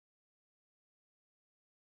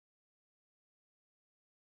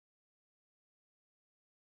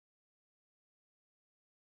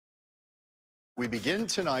We begin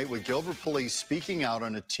tonight with Gilbert police speaking out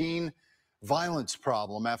on a teen violence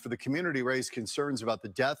problem after the community raised concerns about the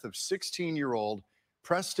death of 16-year-old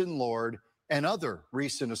Preston Lord and other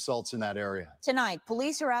recent assaults in that area. Tonight,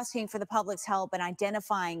 police are asking for the public's help in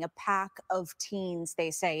identifying a pack of teens, they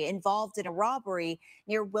say, involved in a robbery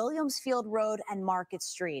near Williamsfield Road and Market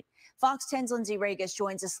Street. Fox 10's Lindsay Regas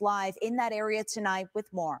joins us live in that area tonight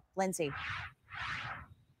with more. Lindsay.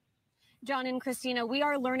 John and Christina, we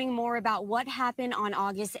are learning more about what happened on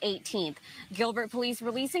August 18th. Gilbert police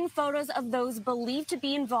releasing photos of those believed to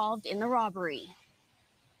be involved in the robbery.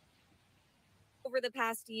 Over the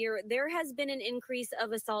past year, there has been an increase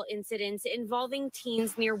of assault incidents involving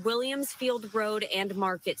teens near Williamsfield Road and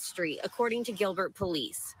Market Street, according to Gilbert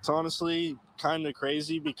police. It's honestly kind of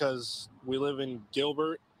crazy because we live in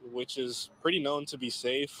Gilbert, which is pretty known to be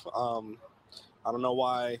safe. I don't know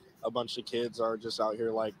why a bunch of kids are just out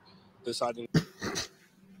here like deciding.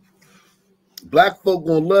 Black folk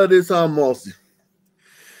gonna love this, huh, Marcy?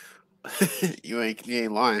 You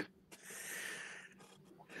ain't lying.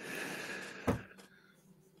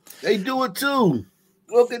 They do it too.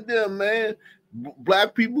 Look at them, man.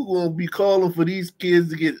 Black people gonna be calling for these kids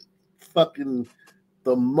to get fucking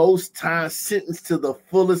the most time sentenced to the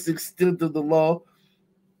fullest extent of the law.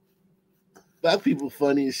 Black people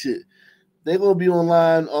funny as shit. They're gonna be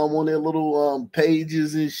online on their little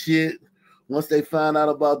pages and shit once they find out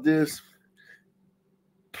about this,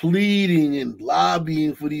 pleading and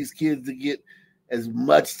lobbying for these kids to get as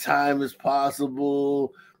much time as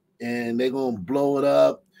possible, and they're gonna blow it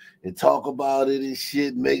up and talk about it and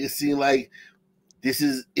shit, make it seem like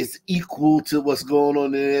it's equal to what's going on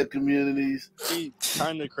in their communities. It's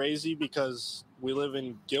kind of crazy because we live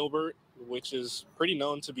in Gilbert, which is pretty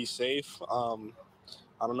known to be safe.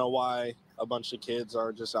 I don't know why a bunch of kids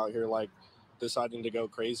are just out here like deciding to go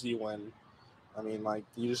crazy when, I mean, like,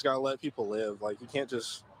 you just gotta let people live. Like, you can't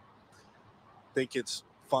just think it's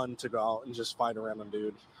fun to go out and just fight a random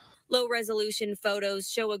dude. Low-resolution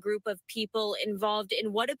photos show a group of people involved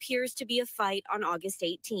in what appears to be a fight on August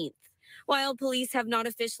 18th. While police have not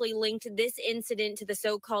officially linked this incident to the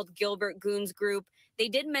so-called Gilbert Goons group, they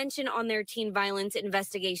did mention on their teen violence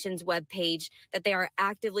investigations webpage that they are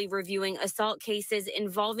actively reviewing assault cases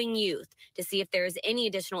involving youth to see if there is any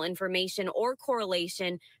additional information or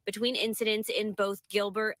correlation between incidents in both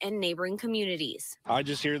Gilbert and neighboring communities. I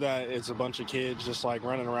just hear that it's a bunch of kids just like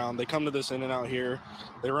running around. They come to this in and out here.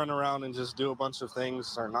 They run around and just do a bunch of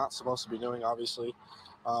things they're not supposed to be doing, obviously.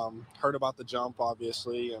 Heard about the jump,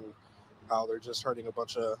 obviously, and how they're just hurting a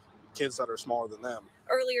bunch of kids that are smaller than them.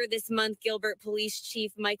 Earlier this month, Gilbert Police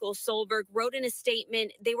Chief Michael Solberg wrote in a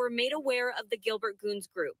statement they were made aware of the Gilbert Goons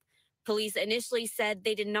group. Police initially said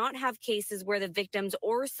they did not have cases where the victims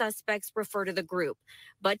or suspects refer to the group.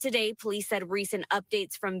 But today, police said recent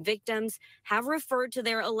updates from victims have referred to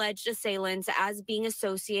their alleged assailants as being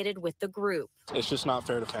associated with the group. It's just not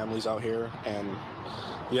fair to families out here. And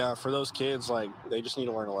yeah, for those kids, like, they just need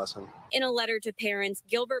to learn a lesson. In a letter to parents,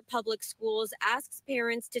 Gilbert Public Schools asks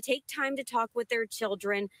parents to take time to talk with their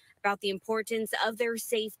children about the importance of their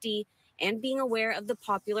safety and being aware of the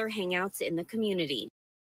popular hangouts in the community.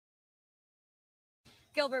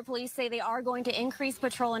 Gilbert police say they are going to increase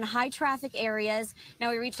patrol in high traffic areas.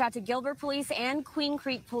 Now, we reached out to Gilbert police and Queen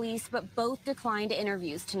Creek police, but both declined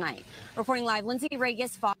interviews tonight. Reporting live, Lindsay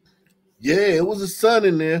Regas, Fox. Yeah, it was a son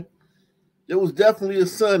in there. There was definitely a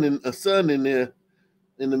son in there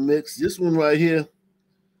in the mix. This one right here,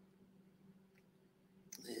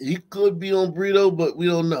 he could be on Brito, but we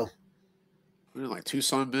don't know. We're like two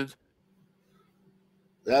sunmen.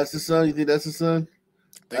 That's the son? You think that's the son?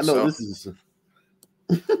 I know so. This is the son.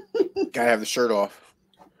 Gotta have the shirt off.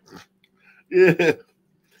 Yeah.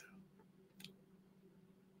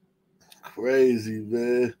 Crazy,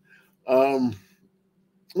 man.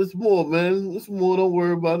 It's more, man. It's more. Don't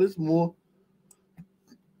worry about it. It's more.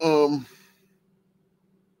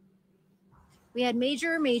 We had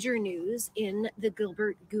major news in the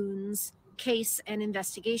Gilbert Goons case and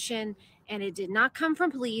investigation, and it did not come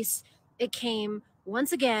from police. It came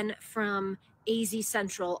once again from AZ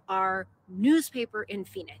Central, our newspaper in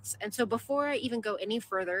Phoenix. And so before I even go any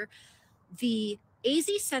further, the AZ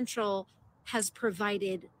Central has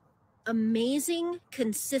provided amazing,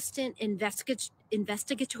 consistent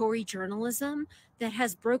investigatory journalism that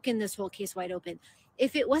has broken this whole case wide open.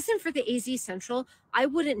 If it wasn't for the AZ Central, I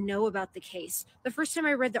wouldn't know about the case. The first time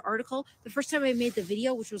I read the article, the first time I made the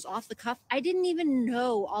video, which was off the cuff, I didn't even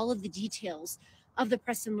know all of the details of the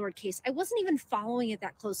Preston Lord case. I wasn't even following it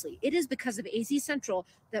that closely. It is because of AZ Central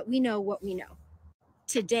that we know what we know.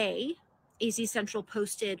 Today, AZ Central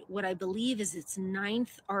posted what I believe is its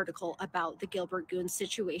 9th article about the Gilbert Goons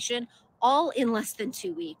situation, all in less than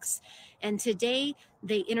 2 weeks. And today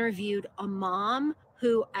they interviewed a mom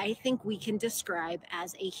who I think we can describe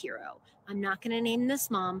as a hero. I'm not going to name this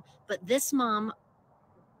mom, but this mom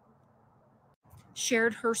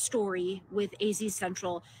shared her story with AZ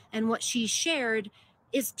Central. And what she shared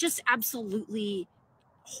is just absolutely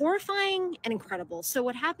horrifying and incredible. So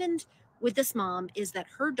what happened with this mom is that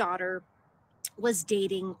her daughter was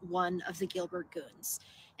dating one of the Gilbert Goons,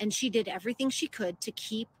 and she did everything she could to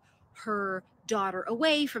keep her daughter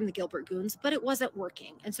away from the Gilbert Goons, but it wasn't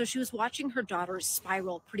working. And so she was watching her daughter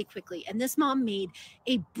spiral pretty quickly. And this mom made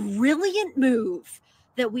a brilliant move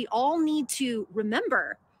that we all need to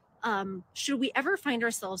remember should we ever find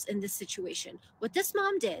ourselves in this situation. What this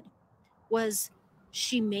mom did was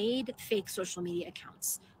she made fake social media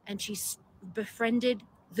accounts and she befriended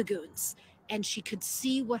the goons, and she could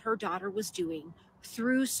see what her daughter was doing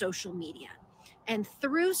through social media. And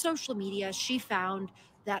through social media, she found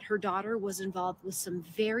that her daughter was involved with some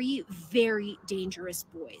very, very dangerous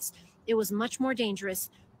boys. It was much more dangerous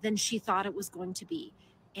than she thought it was going to be.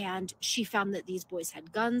 And she found that these boys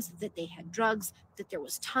had guns, that they had drugs, that there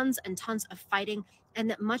was tons and tons of fighting, and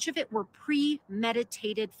that much of it were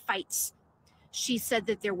premeditated fights. She said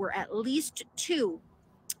that there were at least 2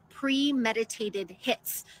 premeditated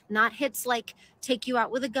hits, not hits like take you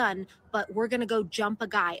out with a gun, but we're going to go jump a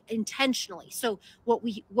guy intentionally. So what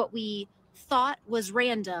we thought was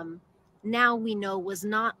random, now we know was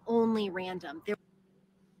not only random.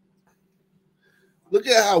 Look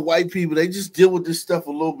at how white people, they just deal with this stuff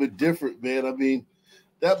a little bit different, man. I mean,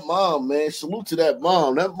 that mom, man, salute to that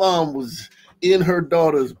mom. That mom was in her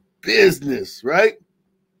daughter's business, right?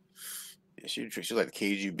 Yeah, she's like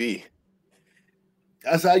the KGB.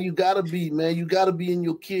 That's how you gotta be, man. You gotta be in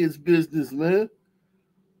your kids' business, man.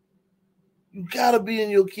 You gotta be in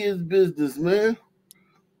your kids' business, man.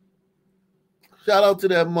 Shout out to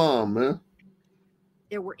that mom, man.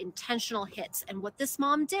 There were intentional hits. And what this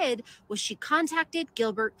mom did was she contacted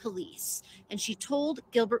Gilbert police, and she told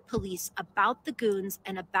Gilbert police about the goons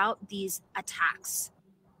and about these attacks.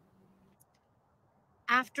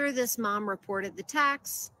 After this mom reported the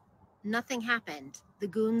attacks, nothing happened. The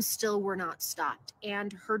goons still were not stopped.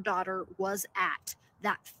 And her daughter was at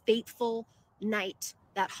that fateful night,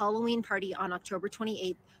 that Halloween party on October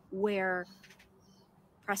 28th, where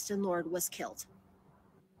Preston Lord was killed.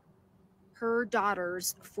 Her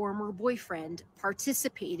daughter's former boyfriend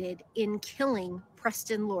participated in killing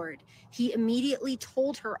Preston Lord. He immediately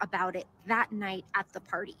told her about it that night at the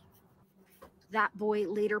party. That boy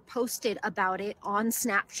later posted about it on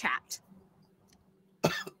Snapchat.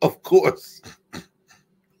 Of course.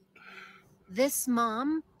 This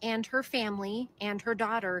mom and her family and her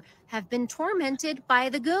daughter have been tormented by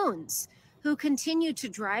the goons, who continue to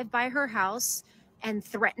drive by her house and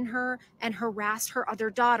threaten her and harass her other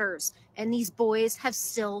daughters. And these boys have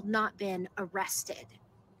still not been arrested.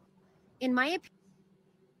 In my opinion,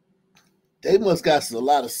 they must got a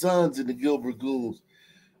lot of sons in the Gilbert Goons.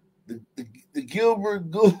 The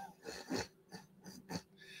Gilbert Goons.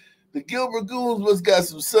 The Gilbert Goons must got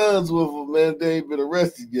some sons with them, man. They ain't been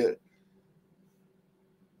arrested yet.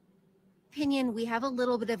 We have a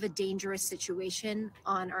little bit of a dangerous situation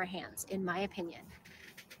on our hands, in my opinion.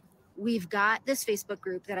 We've got this Facebook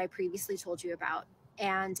group that I previously told you about,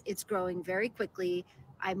 and it's growing very quickly.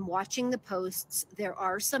 I'm watching the posts. There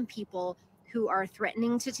are some people who are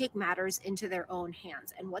threatening to take matters into their own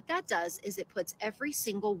hands. And what that does is it puts every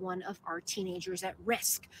single one of our teenagers at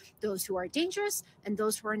risk, those who are dangerous and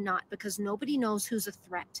those who are not, because nobody knows who's a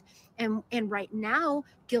threat. And right now,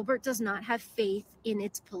 Gilbert does not have faith in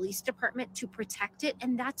its police department to protect it,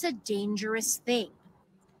 and that's a dangerous thing.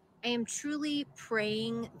 I am truly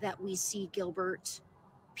praying that we see Gilbert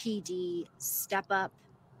PD step up,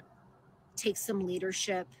 take some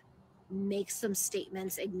leadership, make some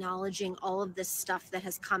statements acknowledging all of this stuff that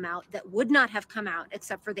has come out that would not have come out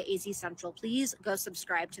except for the AZ Central. Please go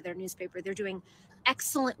subscribe to their newspaper. They're doing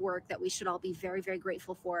excellent work that we should all be very, very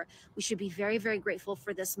grateful for. We should be very, very grateful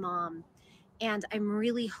for this mom. And I'm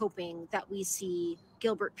really hoping that we see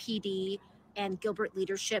Gilbert PD and Gilbert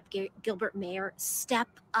leadership, Gilbert mayor, step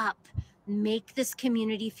up, make this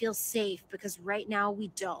community feel safe, because right now we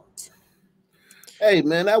don't. Hey,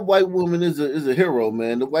 man, that white woman is a hero,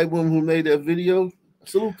 man. The white woman who made that video,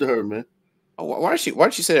 salute to her, man. Oh, why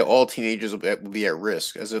did she say that all teenagers will be at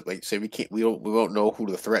risk? As if like say we don't know who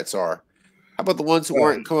the threats are. How about the ones who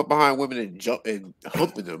aren't coming up behind women and jump and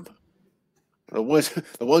humping them? The ones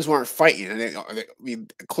who aren't fighting, and I mean,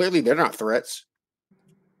 clearly they're not threats.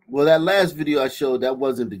 Well, that last video I showed, that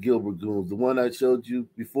wasn't the Gilbert Goons. The one I showed you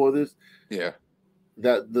before this, yeah,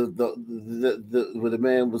 That where the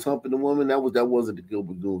man was humping the woman, that wasn't the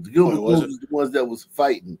Gilbert Goons. The Gilbert Goons was the ones that was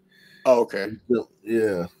fighting. Oh, okay.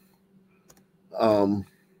 Yeah. But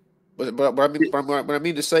what I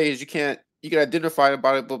mean to say is you can identify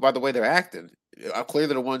about it by the way they're acting.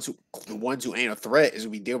 Clearly the ones who ain't a threat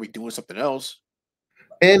they'll be doing something else.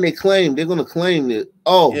 And they're gonna claim that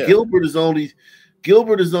Gilbert is only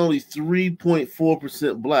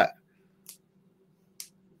 3.4% black.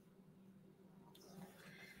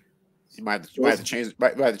 You might have to change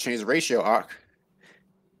the ratio, Ock.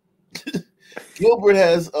 Gilbert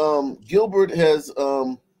has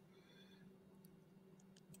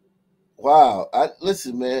wow.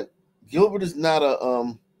 Listen, man. Gilbert is not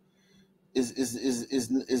a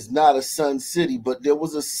is not a Sun City, but there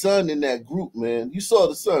was a Sun in that group, man. You saw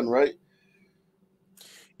the Sun, right?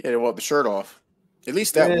 Yeah, they want the shirt off. At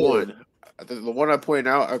least that one. The one I pointed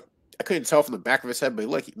out, I couldn't tell from the back of his head, but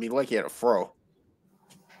he had a fro.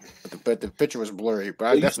 But the picture was blurry. But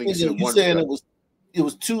I definitely consider one. Saying it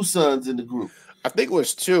was two Suns in the group. I think it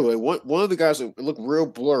was two. One of the guys that looked real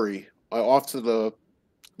blurry off to the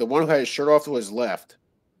one who had his shirt off to his left.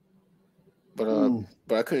 But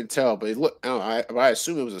I couldn't tell. But I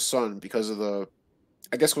assume it was a Sun because of the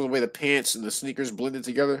way the pants and the sneakers blended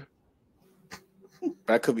together.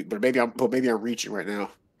 But I could be. But maybe I'm reaching right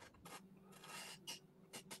now.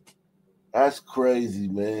 That's crazy,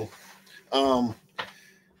 man.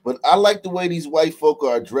 But I like the way these white folk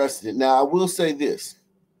are addressing it. Now, I will say this: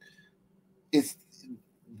 it's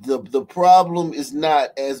the problem is not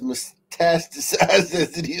as metastasized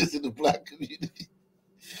as it is in the black community.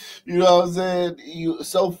 You know what I'm saying?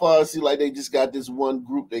 So far see like they just got this one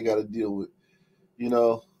group they got to deal with. You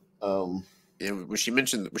know. Yeah, when she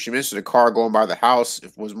mentioned the car going by the house,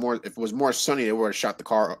 if it was more sunny, they would have shot the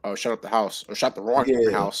car, shot up the house, or shot the wrong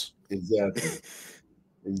house.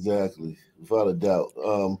 Exactly, without a doubt.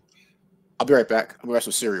 I'll be right back. I'm gonna have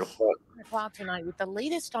some cereal. O'clock tonight with the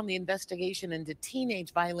latest on the investigation into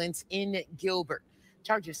teenage violence in Gilbert.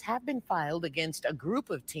 Charges have been filed against a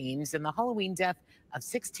group of teens in the Halloween death of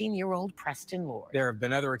 16-year-old Preston Lord. There have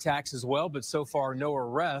been other attacks as well, but so far no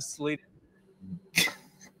arrests leading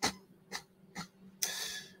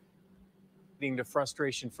to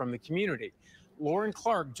frustration from the community. Lauren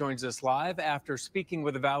Clark joins us live after speaking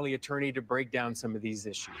with a Valley attorney to break down some of these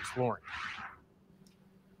issues. Lauren.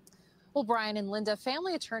 Well, Brian and Linda,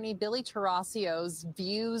 family attorney Billy Tarasio's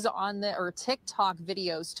views on TikTok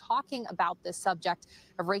videos talking about this subject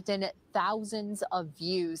have raked in thousands of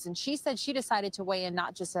views. And she said she decided to weigh in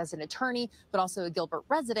not just as an attorney, but also a Gilbert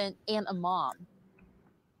resident and a mom.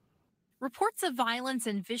 Reports of violence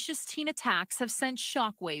and vicious teen attacks have sent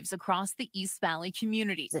shockwaves across the East Valley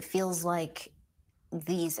community. It feels like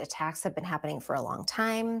these attacks have been happening for a long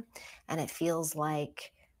time, and it feels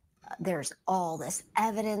like there's all this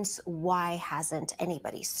evidence. Why hasn't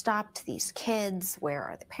anybody stopped these kids? Where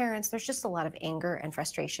are the parents? There's just a lot of anger and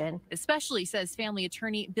frustration. Especially, says family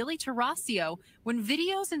attorney Billy Tarasio, when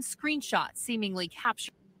videos and screenshots seemingly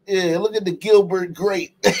capture. Yeah, look at the Gilbert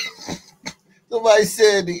Great. Somebody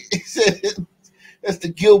said that's the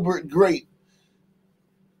Gilbert Great.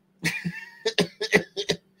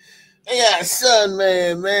 They got a son,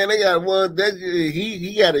 man. They got one that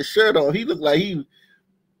he got his shirt on. He looked like he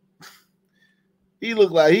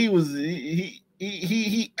was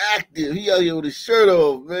active. He out here with his shirt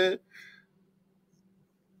off, man.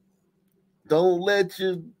 Don't let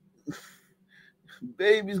your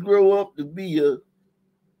babies grow up to be a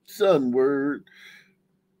son word.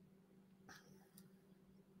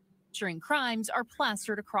 Crimes are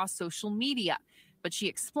plastered across social media, but she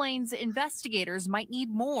explains investigators might need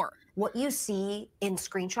more. What you see in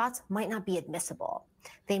screenshots might not be admissible.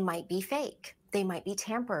 They might be fake. They might be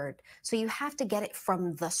tampered. So you have to get it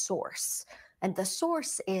from the source. And the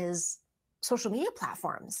source is social media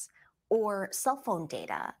platforms or cell phone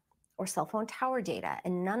data or cell phone tower data,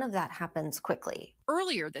 and none of that happens quickly.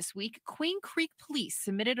 Earlier this week, Queen Creek Police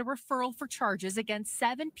submitted a referral for charges against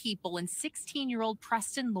 7 people in 16-year-old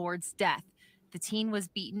Preston Lord's death. The teen was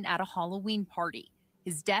beaten at a Halloween party.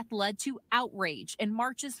 His death led to outrage and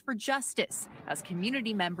marches for justice as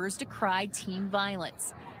community members decried teen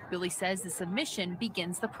violence. Billy says the submission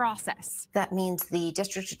begins the process. That means the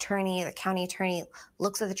district attorney, the county attorney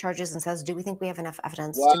looks at the charges and says, do we think we have enough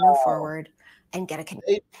evidence to move forward and get a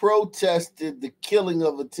conviction? They protested the killing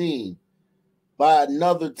of a teen by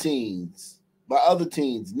other teens,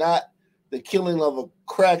 not the killing of a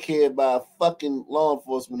crackhead by a fucking law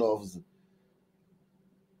enforcement officer.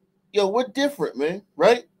 Yo, we're different, man,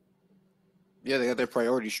 right? Yeah, they got their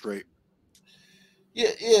priorities straight. Yeah.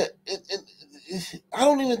 I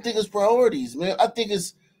don't even think it's priorities, man. I think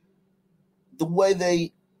it's the way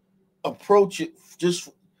they approach it, just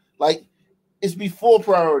like it's before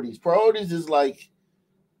priorities. Priorities is like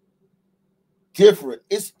different.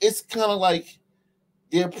 It's kind of like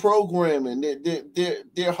their programming,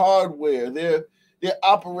 their hardware, their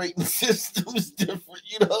operating system is different.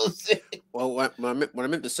 You know what I'm saying? Well, what I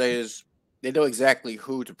meant to say is they know exactly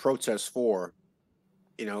who to protest for.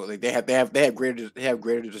 You know, like they have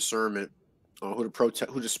greater discernment on who to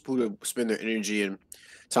protest, who to spend their energy and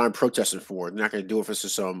time protesting for. They're not going to do it for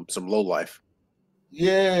some low life.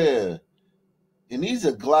 Yeah. And these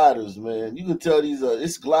are gliders, man. You can tell these are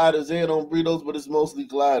it's gliders and hombritos, but it's mostly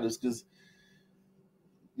gliders because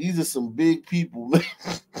these are some big people, man.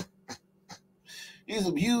 These are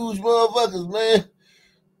some huge motherfuckers, man.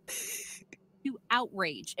 To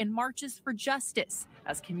outrage and marches for justice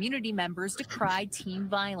as community members decry teen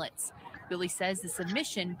violence. Billy says the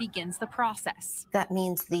submission begins the process. That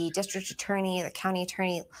means the district attorney, the county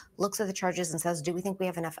attorney looks at the charges and says, do we think we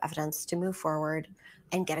have enough evidence to move forward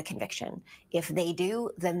and get a conviction? If they do,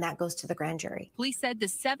 then that goes to the grand jury. Police said the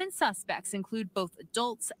 7 suspects include both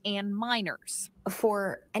adults and minors.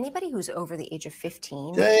 For anybody who's over the age of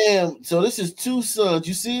 15. Damn. So this is 2 sons.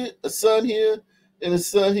 You see it? A son here and a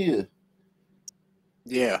son here.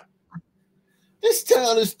 Yeah. This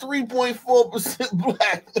town is 3.4%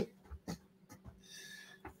 black.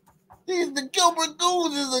 The Gilbert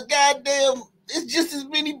Goons is a goddamn. It's just as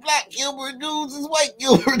many black Gilbert Goons as white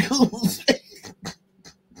Gilbert Goons.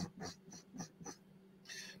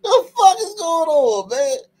 The fuck is going on,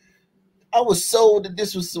 man? I was sold that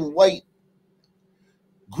this was some white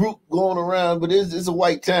group going around, but it's a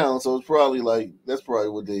white town, so it's probably like that's probably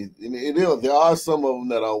what they. There are some of them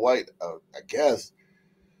that are white, I guess.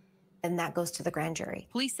 And that goes to the grand jury.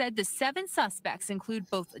 Police said the 7 suspects include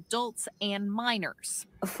both adults and minors.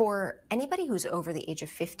 For anybody who's over the age of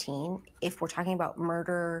 15, if we're talking about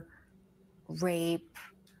murder, rape,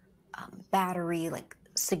 battery, like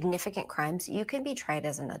significant crimes, you can be tried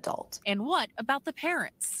as an adult. And what about the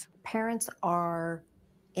parents? Parents are,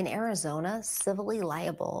 in Arizona, civilly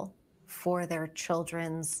liable for their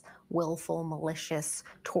children's willful, malicious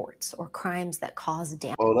torts or crimes that cause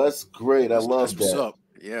damage. Oh, that's great. I love What's that. up?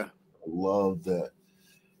 Yeah. I love that.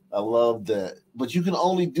 I love that. But you can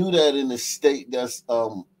only do that in a state that's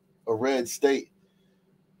a red state.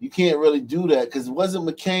 You can't really do that because wasn't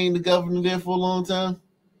McCain the governor there for a long time?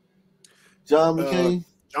 John McCain?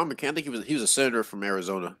 John McCain, I think he was a senator from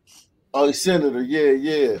Arizona. Oh, he's senator.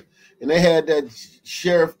 Yeah. And they had that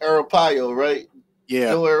Sheriff Arpaio, right? Yeah.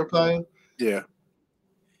 Joe Arpaio? Yeah.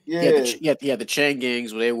 Yeah. Yeah, the chain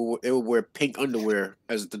gangs where they would wear pink underwear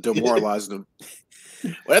as to demoralize them.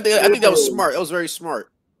 Well, I think that was smart. That was very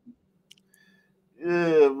smart.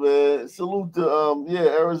 Yeah, man. Salute to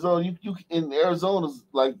Arizona. You in Arizona's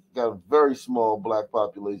like got a very small black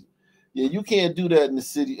population. Yeah, you can't do that in the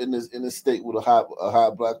city in the state with a high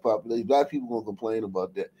black population. Black people gonna complain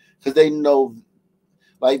about that because they know,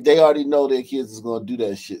 like they already know their kids is gonna do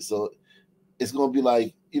that shit. So it's gonna be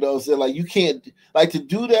like, you know what I'm saying? Like you can't like to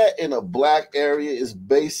do that in a black area is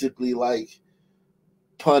basically like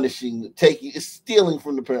punishing, it's stealing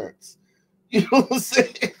from the parents. You know what I'm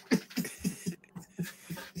saying?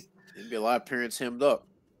 There'd be a lot of parents hemmed up.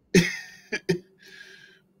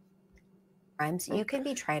 Crimes, you can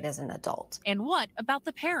be tried as an adult. And what about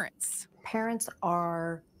the parents? Parents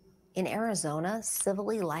are, in Arizona,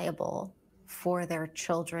 civilly liable for their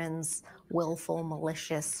children's willful,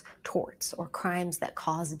 malicious torts or crimes that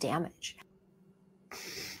cause damage.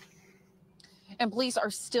 And police are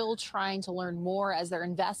still trying to learn more as they're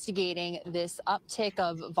investigating this uptick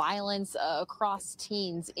of violence across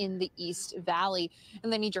teens in the East Valley.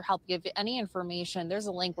 And they need your help. Give any information. There's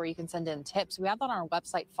a link where you can send in tips. We have that on our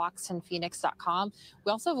website, fox10phoenix.com.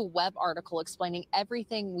 We also have a web article explaining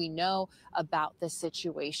everything we know about this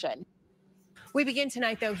situation. We begin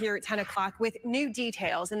tonight, though, here at 10 o'clock with new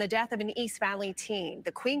details in the death of an East Valley teen.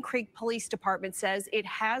 The Queen Creek Police Department says it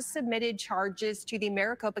has submitted charges to the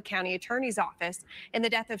Maricopa County Attorney's Office in the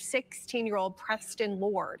death of 16-year-old Preston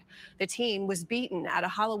Lord. The teen was beaten at a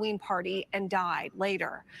Halloween party and died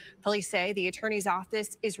later. Police say the Attorney's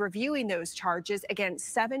Office is reviewing those charges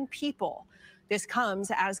against 7 people. This comes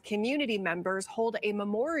as community members hold a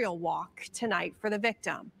memorial walk tonight for the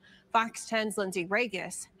victim. Fox 10's Lindsay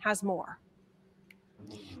Regis has more.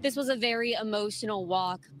 This was a very emotional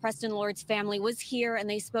walk. Preston Lord's family was here and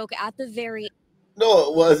they spoke at the very No,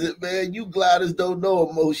 it wasn't, man. You gliders don't know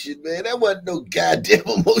emotion, man. That wasn't no goddamn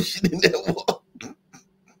emotion in that walk.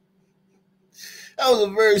 That was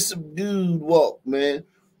a very subdued walk, man.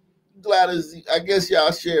 Gliders, I guess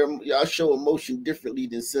y'all show emotion differently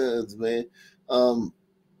than sons, man.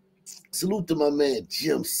 salute to my man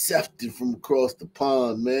Jim Sefton from across the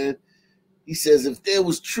pond, man. He says, if there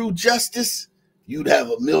was true justice, you'd have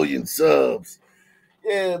 1 million subs.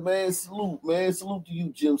 Yeah, man, salute, man. Salute to you,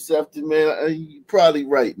 Jim Sefton, man. You're probably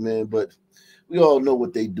right, man, but we all know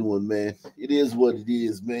what they doing, man. It is what it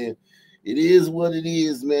is, man. It is what it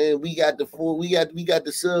is, man. We got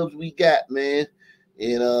the subs we got, man.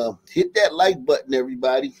 And hit that like button,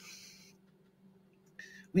 everybody.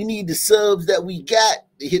 We need the subs that we got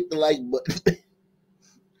to hit the like button.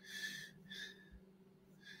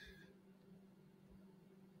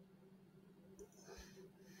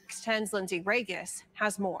 Fox 10's Lindsay Regis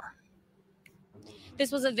has more.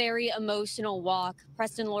 This was a very emotional walk.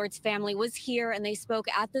 Preston Lord's family was here and they spoke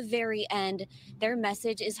at the very end. Their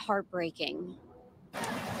message is heartbreaking.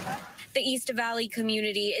 The East Valley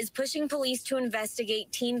community is pushing police to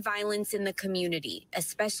investigate teen violence in the community,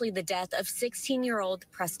 especially the death of 16-year-old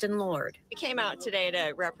Preston Lord. We came out today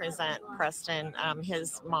to represent Preston.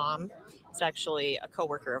 His mom is actually a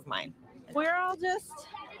coworker of mine. We're all just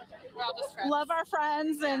love our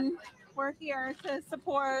friends, and we're here to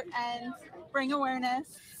support and bring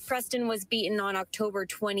awareness. Preston was beaten on October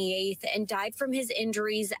 28th and died from his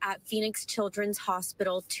injuries at Phoenix Children's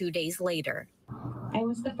Hospital 2 days later. I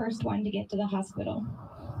was the first one to get to the hospital.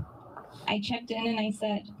 I checked in and I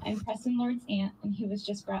said, I'm Preston Lord's aunt, and he was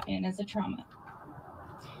just brought in as a trauma.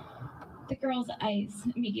 The girl's eyes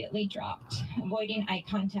immediately dropped, avoiding eye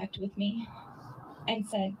contact with me, and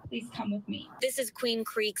said, please come with me. This is Queen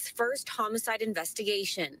Creek's first homicide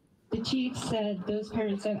investigation. The chief said those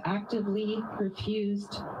parents have actively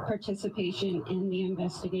refused participation in the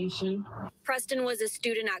investigation. Preston was a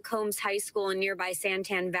student at Combs High School in nearby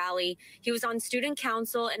Santan Valley. He was on student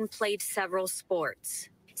council and played several sports.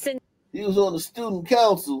 He was on the student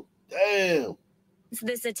council. Damn. Since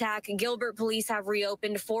this attack, Gilbert police have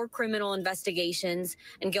reopened 4 criminal investigations,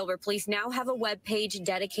 and Gilbert police now have a webpage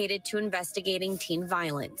dedicated to investigating teen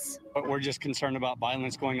violence. We're just concerned about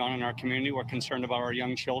violence going on in our community. We're concerned about our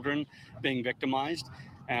young children being victimized,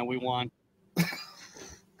 and we want...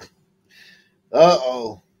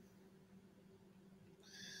 Uh-oh.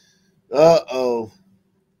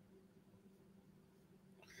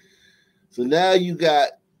 So now you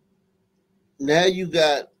got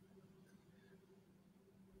BLM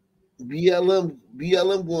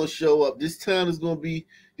going to show up. This town is going to be,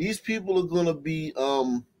 these people are going to be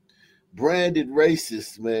branded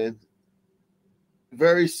racist, man.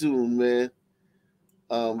 Very soon, man.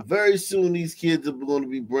 Very soon these kids are going to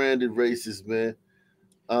be branded racist, man.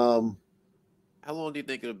 How long do you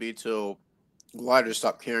think it'll be till gliders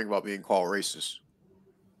stop caring about being called racist?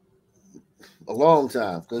 A long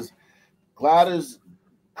time, because gliders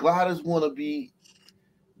want to be,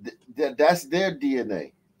 that's their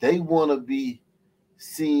DNA. They want to be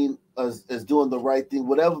seen as doing the right thing,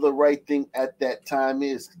 whatever the right thing at that time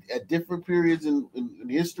is. At different periods in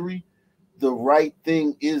history, the right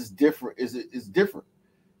thing is different. Is different.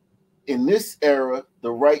 In this era,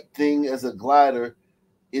 the right thing as a glider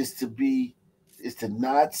is to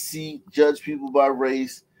not judge people by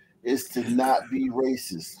race, is to not be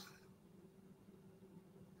racist.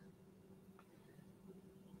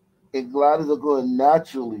 And gliders are going to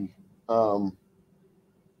naturally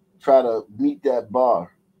try to meet that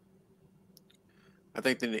bar. I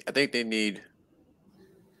think they need.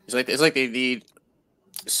 It's like they need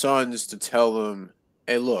sons to tell them,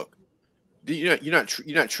 "Hey, look, you're not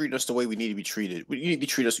treating us the way we need to be treated. You need to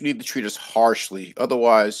treat us. You need to treat us harshly.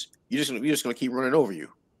 Otherwise, we're just gonna keep running over you."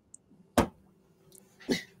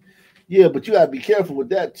 Yeah, but you gotta be careful with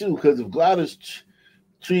that too, because if gliders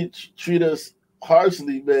treat us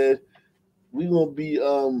harshly, man, we gonna be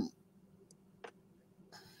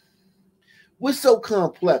we're so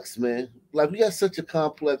complex, man. Like, we got such a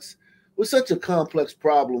complex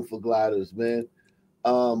problem for gliders, man.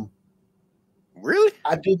 Really?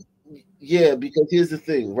 I do. Yeah, because here's the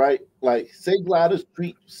thing, right? Like, say gliders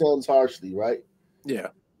treat sons harshly, right? Yeah.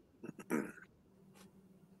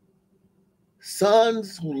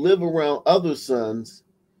 Sons who live around other sons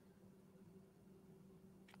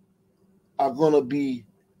are gonna be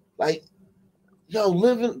like,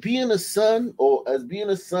 being a son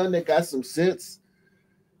that got some sense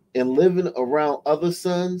and living around other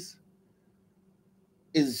sons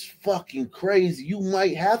is fucking crazy. You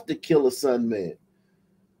might have to kill a son, man.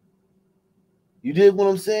 You dig what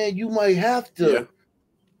I'm saying? You might have to. Yeah.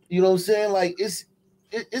 You know what I'm saying? Like, it's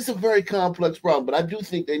a very complex problem, but I do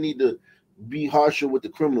think they need to be harsher with the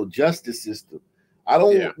criminal justice system. I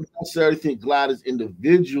don't necessarily think gliders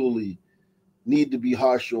individually need to be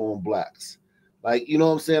harsher on blacks. Like, you know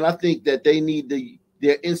what I'm saying? I think that they need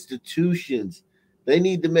their institutions. They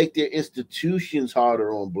need to make their institutions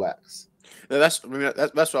harder on blacks. That's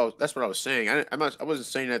that's what I was saying. I wasn't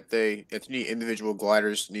saying that any individual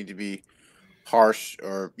gliders need to be harsh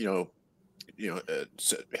or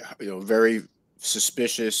very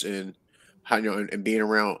suspicious and how and being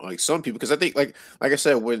around like some people because I think like I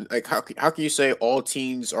said when like how can you say all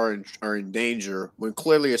teens are in danger when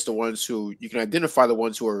clearly it's the ones who you can identify the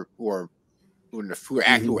ones who are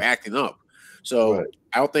acting up. So Right.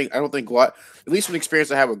 I don't think at least from the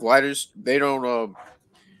experience I have with gliders they don't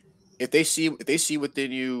if they see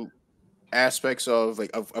within you aspects of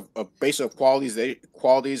of basic qualities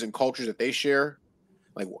and cultures that they share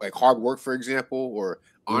like hard work, for example, or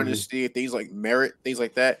honesty, things like merit, things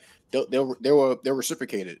like that, they'll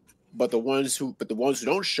reciprocate it. But the ones who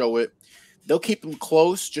don't show it, they'll keep them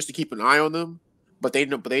close just to keep an eye on them. But they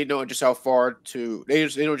know just how far they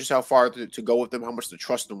know just how far to go with them, how much to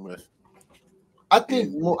trust them with. I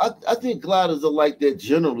think I think gliders are like that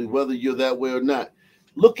generally, whether you're that way or not.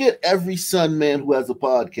 Look at every Sun man who has a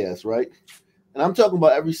podcast, right? And I'm talking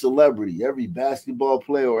about every celebrity, every basketball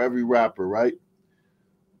player, or every rapper, right?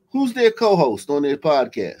 Who's their co-host on their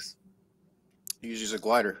podcast? Usually a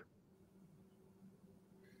glider.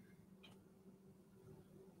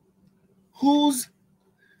 Who's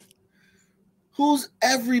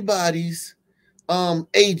everybody's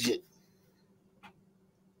agent?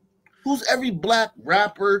 Who's every black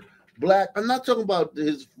rapper? I'm not talking about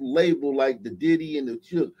his label like the Diddy and the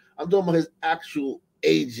Chill. I'm talking about his actual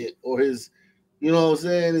agent or his, you know what I'm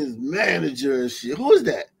saying, his manager and shit. Who is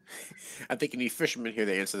that? I think you need fishermen here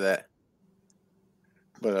to answer that.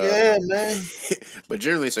 But yeah, man. But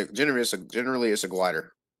generally it's a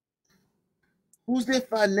glider. Who's their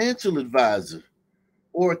financial advisor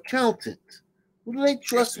or accountant? Who do they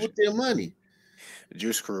trust with their money? The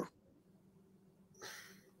Juice Crew.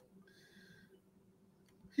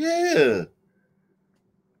 Yeah.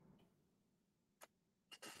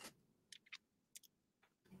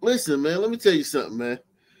 Listen, man, let me tell you something, man.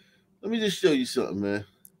 Let me just show you something, man.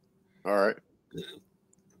 All right.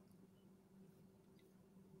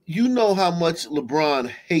 You know how much LeBron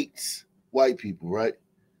hates white people, right?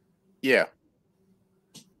 Yeah.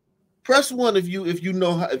 Press 1 if you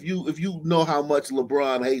know how how much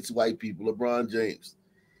LeBron hates white people, LeBron James.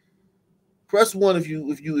 Press 1 if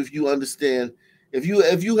you understand, if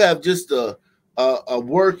you have just a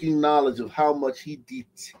working knowledge of how much he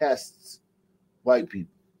detests white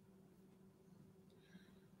people.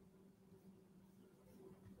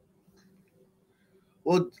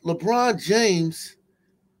 Well, LeBron James,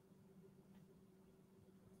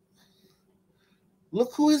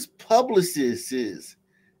 look who his publicist is.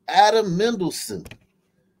 Adam Mendelsohn.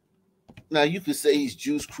 Now you could say he's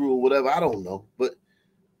Juice Crew or whatever, I don't know, but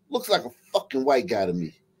looks like a fucking white guy to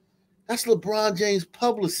me. That's LeBron James'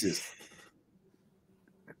 publicist.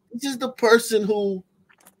 This is the person who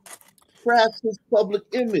crafts his public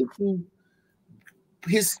image,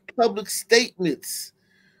 his public statements.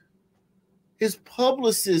 His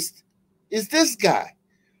publicist is this guy,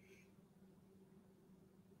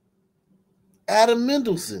 Adam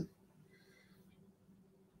Mendelsohn.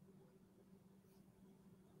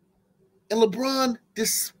 And LeBron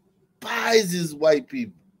despises white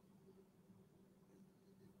people.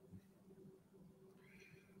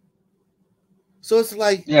 So it's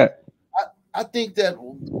like, yeah, I think that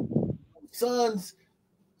sons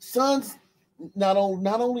not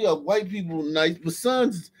only are white people nice, but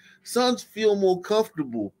sons feel more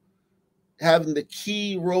comfortable having the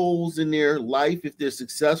key roles in their life if they're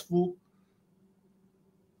successful.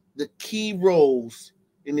 The key roles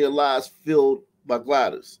in their lives filled by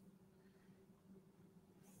gliders.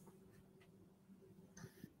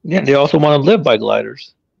 Yeah, they also want to live by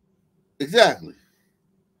gliders. Exactly.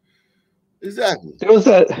 There was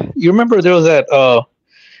that. You remember there was that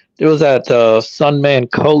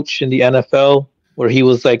Sunman coach in the NFL where he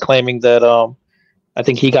was like claiming that I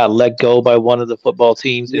think he got let go by one of the football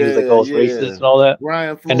teams and he was like, oh, it's racist and all that.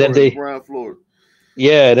 Brian Flores. And then Brian Flores.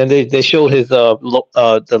 Yeah, then they showed his the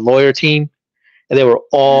lawyer team and they were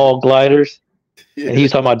all gliders. Yeah. And he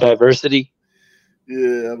was talking about diversity. Yeah,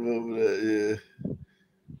 I remember that.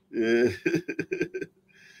 Yeah.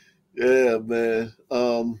 Yeah, man.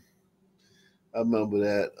 I remember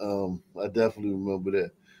that. I definitely remember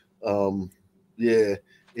that. Yeah,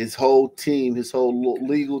 his whole team, his whole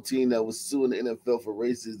legal team that was suing the NFL for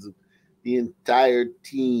racism, the entire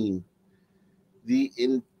team.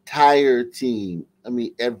 I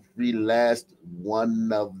mean, every last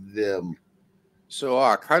one of them. So,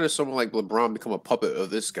 how does someone like LeBron become a puppet of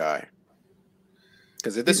this guy?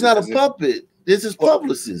 Because it's not a puppet. This is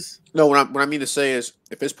publicist. No, what I mean to say is,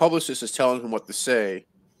 if his publicist is telling him what to say,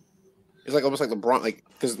 it's like almost like LeBron, like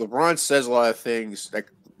because LeBron says a lot of things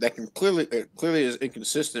clearly is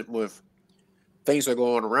inconsistent with things that are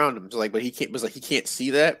going on around him. So like, but he can't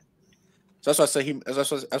see that. So that's why I say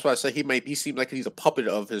that's why I say he seems like he's a puppet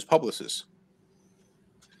of his publicist.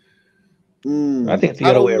 I think it's the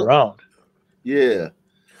other way around. Yeah,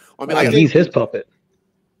 I mean, he's his puppet.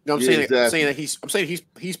 No, I'm saying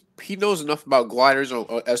that he knows enough about gliders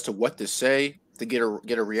as to what to say to get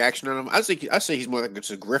a reaction on him. I say he's more like just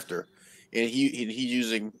a grifter, and he's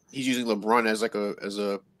using LeBron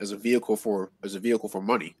as a vehicle for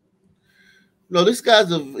money. No, this guy's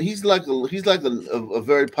he's like a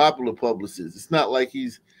very popular publicist. It's not like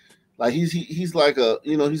he's like he's like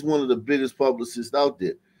he's one of the biggest publicists out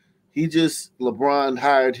there. LeBron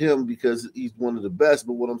hired him because he's one of the best.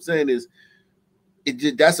 But what I'm saying is,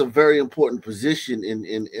 that's a very important position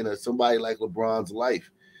in somebody like LeBron's life.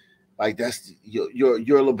 Like that's you're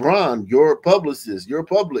LeBron, you're a publicist, you're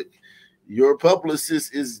public. Your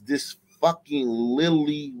publicist is this fucking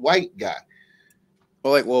lily white guy.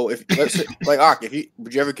 Well, if let's say,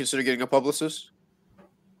 would you ever consider getting a publicist?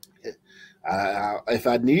 If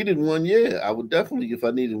I needed one, yeah, I would definitely. If I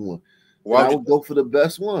needed one, I would go for the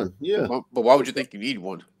best one. Yeah, but why would you think you need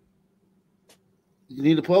one? You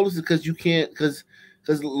need a publicist because you can't because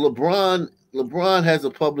LeBron has a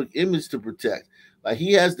public image to protect. Like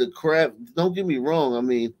he has the crap. Don't get me wrong. I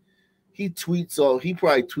mean, he probably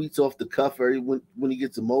tweets off the cuff when he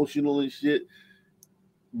gets emotional and shit.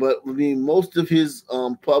 But I mean, most of his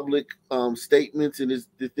public statements and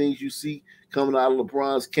the things you see coming out of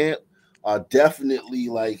LeBron's camp are definitely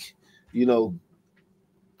like,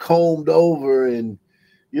 combed over and,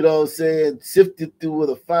 sifted through with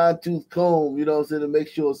a fine-tooth comb, to make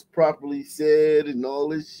sure it's properly said and all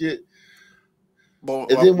this shit.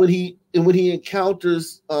 Then when he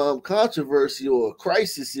encounters controversy or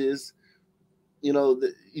crises, you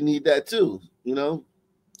need that too,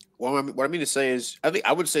 Well, what I mean to say is,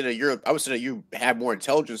 I would say that you have more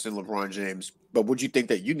intelligence than LeBron James. But would you think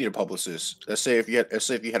that you need a publicist? Let's say if you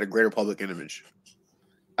had a greater public image.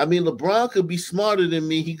 I mean, LeBron could be smarter than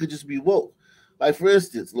me. He could just be woke. Like for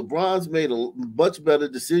instance, LeBron's made a much better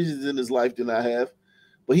decisions in his life than I have,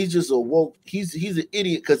 but he's just a woke. He's an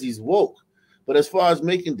idiot because he's woke. But as far as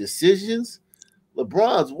making decisions,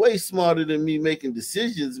 LeBron's way smarter than me making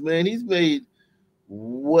decisions. Man, he's made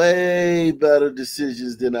way better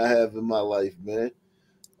decisions than I have in my life, man.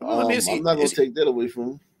 Well, I'm not gonna take that away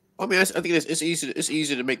from him. I mean, I think it's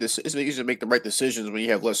easy to make this. It's easy to make the right decisions when you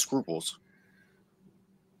have less scruples.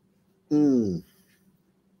 I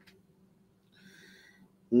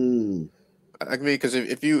mean, because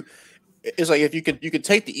if you could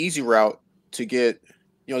take the easy route to get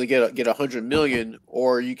get 100 million,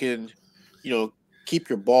 or you can keep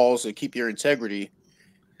your balls and keep your integrity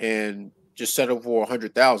and just settle for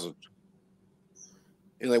 100,000.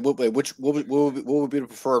 And what would be the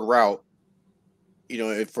preferred route?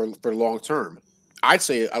 For long term, I'd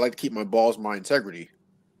say I like to keep my balls, my integrity.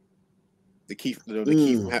 To keep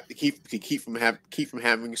from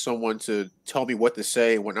having someone to tell me what to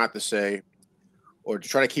say and what not to say, or to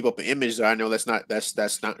try to keep up an image that I know that's not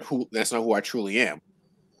who I truly am.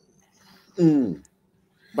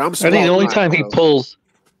 But I think the only time he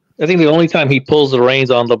pulls the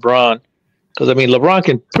reins on LeBron, because I mean LeBron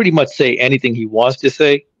can pretty much say anything he wants to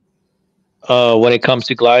say when it comes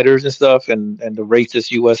to gliders and stuff and the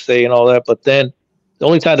racist USA and all that. But then the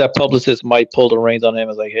only time that publicist might pull the reins on him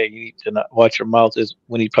is like, hey, you need to not watch your mouth, is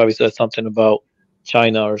when he probably says something about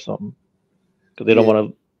China or something, because they don't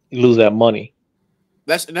want to lose that money.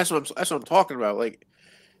 That's what I'm talking about. Like,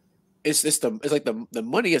 it's like the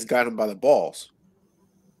money has got him by the balls,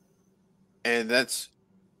 and that's.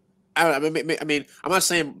 I mean, I'm not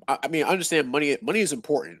saying. I mean, I understand money is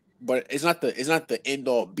important, but it's not the end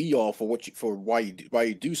all be all for why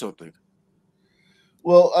you do something.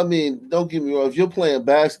 Well, I mean, don't get me wrong. If you're playing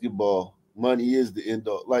basketball, money is the end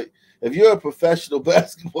all. Like, if you're a professional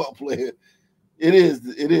basketball player, it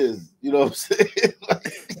is. You know what I'm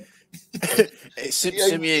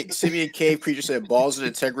saying? Simeon Cave Creature said balls and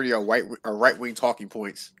integrity are right wing talking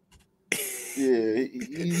points. Yeah,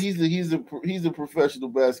 he's a professional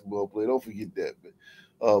basketball player. Don't forget that.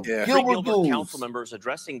 Gilbert council members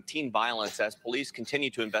addressing teen violence as police continue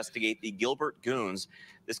to investigate the Gilbert Goons.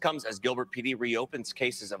 This comes as Gilbert PD reopens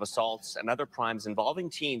cases of assaults and other crimes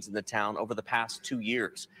involving teens in the town over the past 2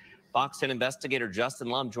 years. Fox 10 investigator Justin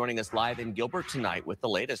Lum joining us live in Gilbert tonight with the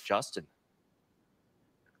latest. Justin.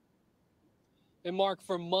 And Mark,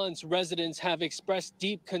 for months, residents have expressed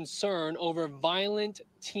deep concern over violent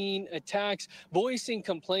teen attacks, voicing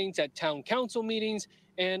complaints at town council meetings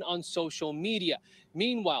and on social media.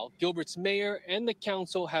 Meanwhile, Gilbert's mayor and the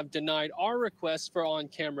council have denied our requests for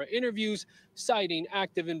on-camera interviews, citing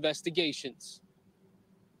active investigations.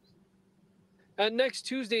 At next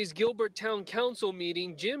Tuesday's Gilbert Town Council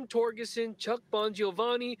meeting, Jim Torgerson, Chuck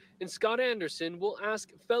Bongiovanni, and Scott Anderson will ask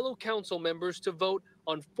fellow council members to vote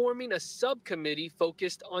on forming a subcommittee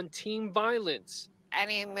focused on teen violence.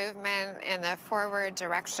 Any movement in the forward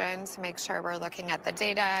direction to make sure we're looking at the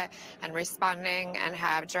data and responding and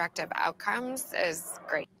have directive outcomes is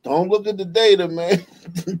great. Don't look at the data, man.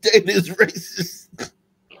 The data is racist.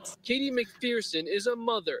 Katie McPherson is a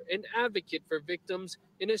mother and advocate for victims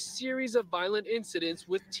in a series of violent incidents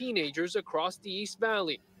with teenagers across the East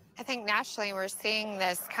Valley. I think nationally we're seeing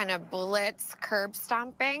this kind of blitz curb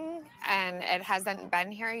stomping, and it hasn't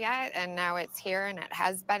been here yet, and now it's here, and it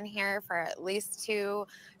has been here for at least 2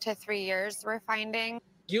 to 3 years, we're finding.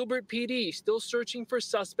 Gilbert PD still searching for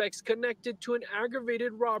suspects connected to an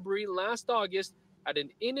aggravated robbery last August at an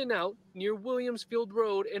In-N-Out near Williamsfield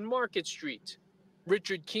Road and Market Street.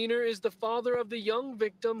 Richard Keener is the father of the young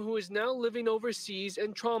victim who is now living overseas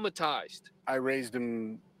and traumatized. I raised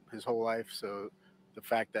him his whole life, so the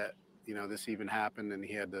fact that, this even happened and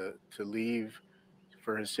he had to leave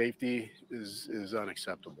for his safety is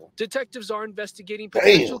unacceptable. Detectives are investigating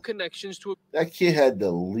potential connections to that kid had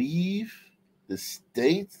to leave the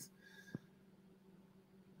States.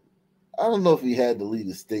 I don't know if he had to leave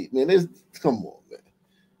the state, man. Come on, man.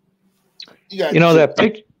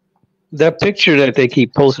 That picture that they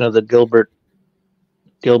keep posting of the Gilbert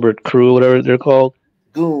crew, whatever they're called.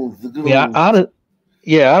 Goons, the Goons.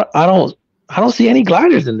 Yeah, I don't see any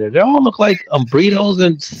gliders in there. They all look like Umbritos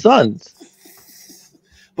and Sons.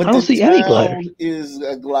 But I don't see any gliders. Is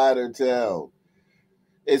a glider town.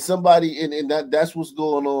 And somebody, and that's what's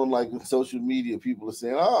going on, like with social media. People are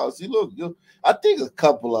saying, "Oh, see, look, I think I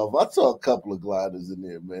saw a couple of gliders in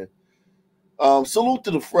there, man." Salute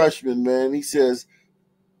to the freshman, man. He says,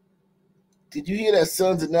 "Did you hear that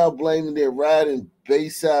Sons are now blaming their ride in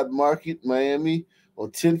Bayside Market, Miami,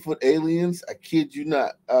 on 10-foot aliens? I kid you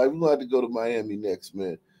not." We're going to have to go to Miami next,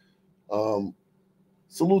 man.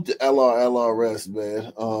 Salute to LRS,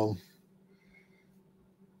 man.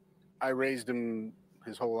 I raised him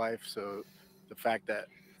his whole life, so the fact that,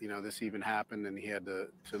 this even happened and he had to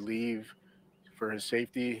leave for his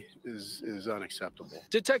safety is unacceptable.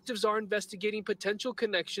 Detectives are investigating potential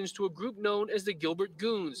connections to a group known as the Gilbert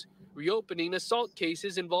Goons, reopening assault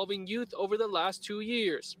cases involving youth over the last 2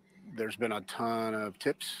 years. There's been a ton of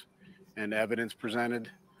tips and evidence presented,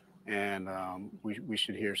 and we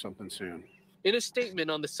should hear something soon. In a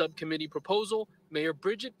statement on the subcommittee proposal, Mayor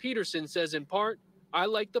Bridget Peterson says in part, "I,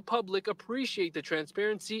 like the public, appreciate the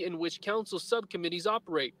transparency in which council subcommittees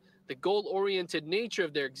operate, the goal-oriented nature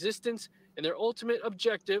of their existence, and their ultimate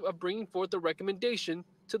objective of bringing forth a recommendation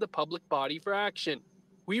to the public body for action."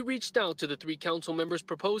 We reached out to the 3 council members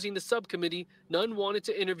proposing the subcommittee. None wanted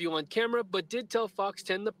to interview on camera, but did tell Fox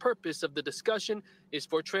 10 the purpose of the discussion is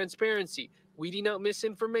for transparency, weeding out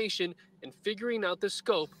misinformation, and figuring out the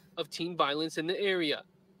scope of teen violence in the area.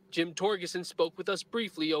 Jim Torgerson spoke with us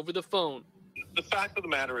briefly over the phone. The fact of the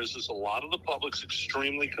matter is a lot of the public's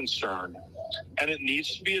extremely concerned, and it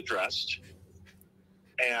needs to be addressed.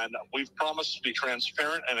 And we've promised to be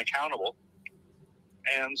transparent and accountable.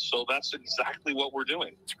 And so that's exactly what we're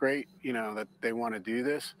doing. It's great, that they want to do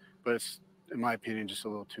this, but it's, in my opinion, just a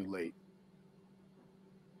little too late.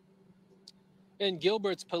 And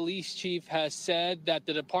Gilbert's police chief has said that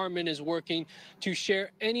the department is working to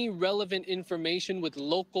share any relevant information with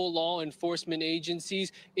local law enforcement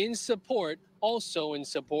agencies in support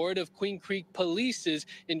of Queen Creek Police's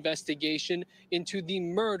investigation into the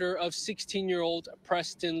murder of 16-year-old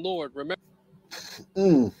Preston Lord. Remember?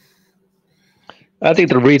 I think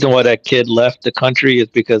the reason why that kid left the country is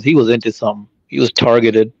because he was into something. He was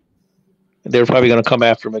targeted. They were probably going to come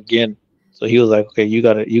after him again. So he was like, "Okay, you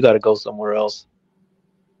gotta go somewhere else."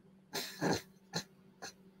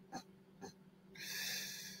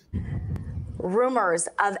 Rumors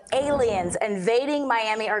of aliens invading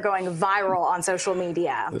Miami are going viral on social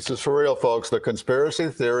media. This is for real, folks. The conspiracy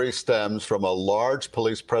theory stems from a large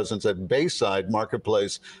police presence at Bayside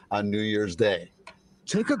Marketplace on New Year's Day.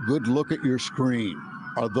 Take a good look at your screen.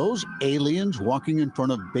 Are those aliens walking in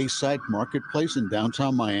front of Bayside Marketplace in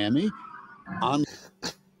downtown Miami?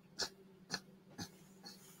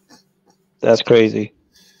 That's crazy.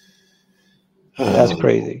 That's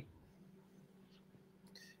crazy.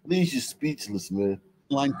 Leaves you speechless, man.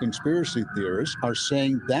 Online conspiracy theorists are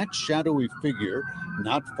saying that shadowy figure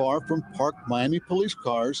not far from parked Miami police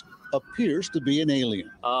cars appears to be an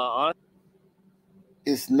alien.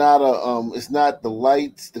 it's not the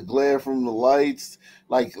lights, the glare from the lights,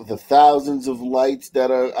 like the thousands of lights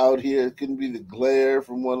that are out here. It couldn't be the glare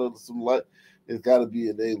from some light. It's got to be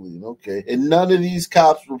an alien, okay? And none of these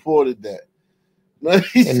cops reported that.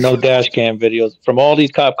 And no dash cam videos from all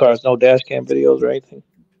these cop cars. No dash cam videos or anything.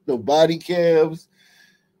 No body cams.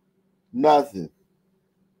 Nothing.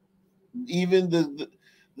 Even the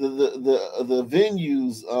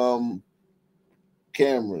venues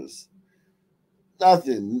cameras.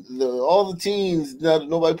 Nothing. All the teens.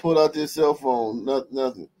 Nobody pulled out their cell phone.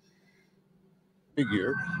 Nothing.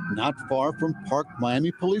 Figure not far from parked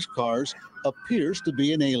Miami police cars appears to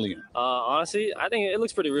be an alien. Honestly, I think it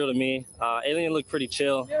looks pretty real to me. Alien look pretty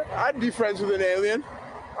chill. I'd be friends with an alien.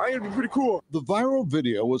 I think it'd be pretty cool. The viral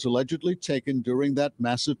video was allegedly taken during that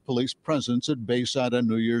massive police presence at Bayside on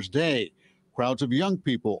New Year's Day. Crowds of young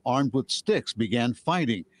people armed with sticks began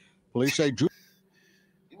fighting. Police say Give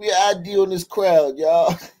me an ID on this crowd,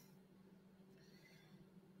 y'all.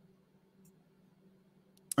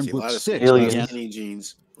 See, a lot of skinny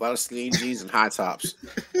jeans. A lot of skinny jeans and high tops.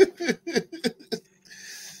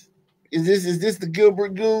 Is this the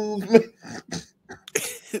Gilbert Goons?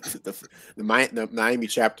 the Miami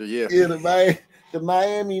chapter, yeah. Yeah, the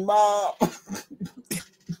Miami mob.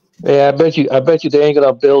 Yeah, I bet you they ain't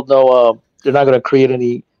gonna build no. They're not gonna create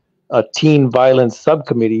any teen violence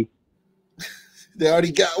subcommittee. They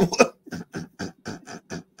already got one.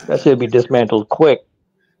 That should be dismantled quick.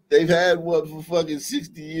 They've had one for fucking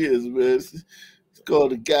 60 years, man. It's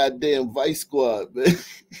called the goddamn Vice Squad, man.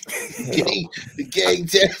 The gang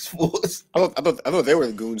task force. I thought they were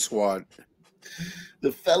the Goon Squad.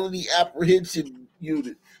 The felony apprehension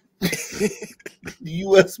unit. The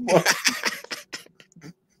U.S. Marshal.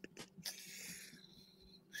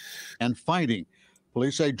 and fighting.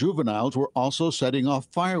 Police say juveniles were also setting off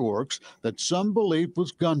fireworks that some believed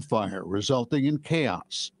was gunfire, resulting in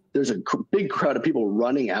chaos. There's a big crowd of people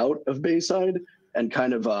running out of Bayside and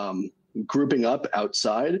kind of grouping up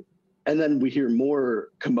outside. And then we hear more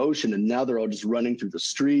commotion, and now they're all just running through the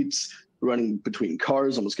streets, running between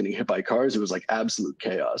cars, almost getting hit by cars. It was like absolute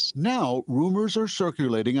chaos. Now, rumors are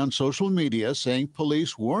circulating on social media saying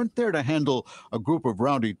police weren't there to handle a group of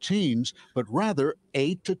rowdy teens, but rather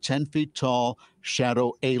 8 to 10 feet tall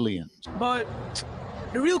shadow aliens. But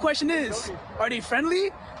the real question is, are they friendly?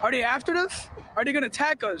 Are they after us? Are they going to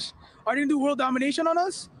attack us? Are they going to do world domination on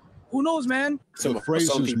us? Who knows, man? The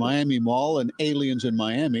phrases Miami Mall and aliens in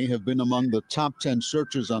Miami have been among the top 10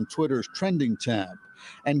 searches on Twitter's trending tab.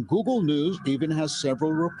 And Google News even has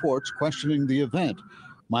several reports questioning the event.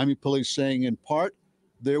 Miami police saying in part,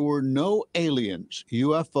 there were no aliens,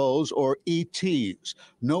 UFOs, or ETs.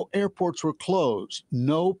 No airports were closed.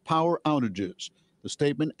 No power outages. The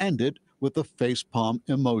statement ended with a facepalm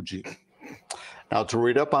emoji. Now, to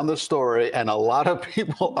read up on the story, and a lot of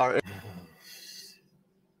people are...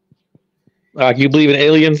 You believe in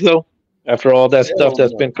aliens, though? After all that stuff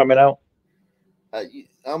that's been coming out?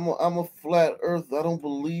 I'm a flat earther. I don't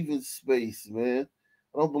believe in space, man.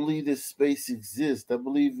 I don't believe that space exists. I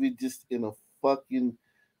believe we're just in a fucking...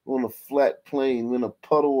 on a flat plane. We're in a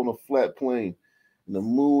puddle on a flat plane. And the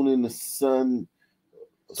moon and the sun...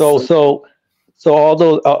 So all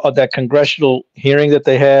those that congressional hearing that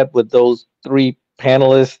they had with those 3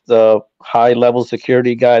 panelists, the high-level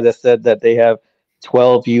security guy that said that they have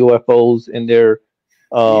 12 UFOs in their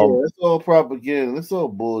yeah, that's all propaganda. That's all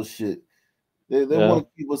bullshit. They want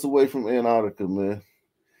to keep us away from Antarctica, man.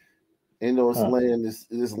 You know, it's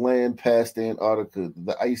this land past Antarctica,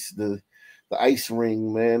 the ice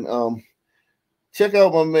ring, man. Check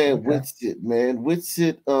out my man Witsit, man.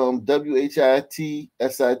 Witsit, WHITSIT.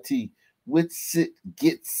 Witsit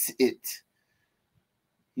gets it.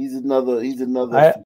 He's another